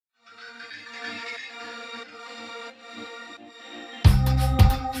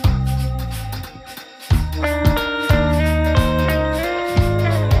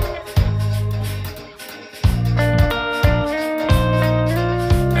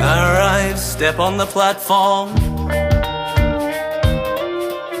step on the platform.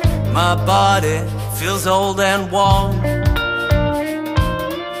 My body feels old and warm.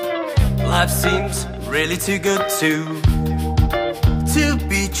 Life seems really too good to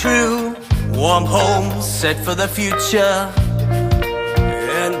be true. Warm home set for the future.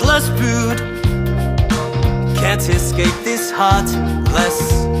 Endless food, can't escape this heartless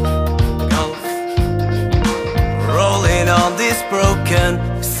gulf. Rolling on this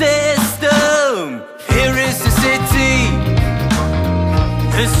broken system. Here is the city,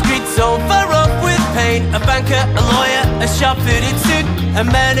 the streets overrun with pain. A banker, a lawyer, a sharp-fitted suit, a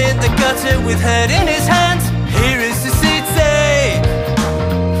man in the gutter with head in his hands. Here is the city.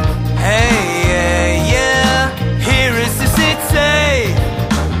 Hey, yeah, yeah. Here is the city.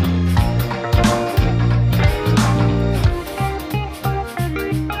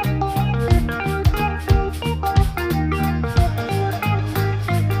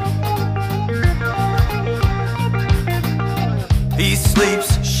 He sleeps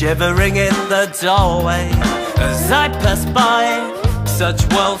shivering in the doorway as I pass by, such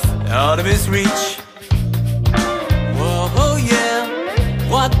wealth out of his reach. Whoa, yeah,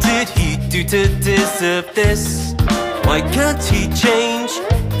 what did he do to deserve this? Why can't he change?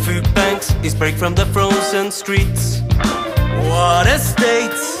 Food banks, his break from the frozen streets. What a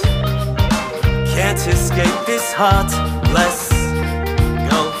state, can't escape this heartless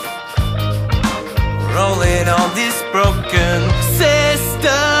gulf. Rolling on this broken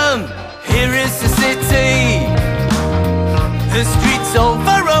system. Here is the city, the streets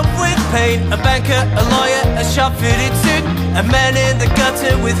overrun with pain. A banker, a lawyer, a sharp-fitted suit, a man in the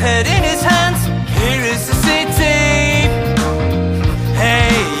gutter with head in his hands. Here is the city.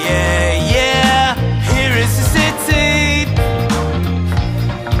 Hey, yeah, yeah. Here is the city.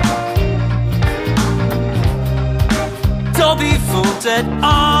 Don't be fooled at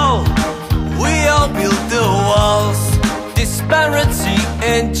all. We all build the walls. Disparity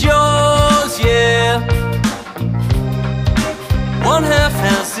endures, yeah. One half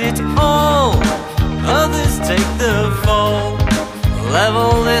has it all, others take the fall.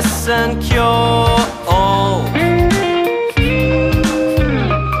 Level this and cure all.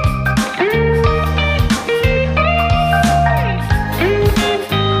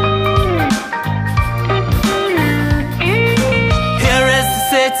 Here is the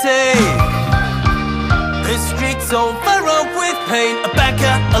city, the streets overrun with pain. A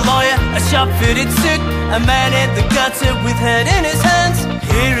banker, a lawyer, a sharp-fitted suit, a man in the gutter with head in his hands.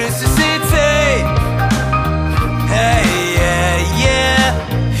 Here is the city. Hey, yeah, yeah.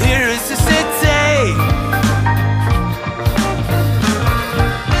 Here is the city.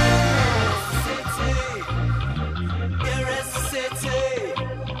 Here is the city.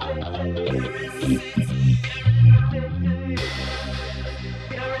 Here is the city.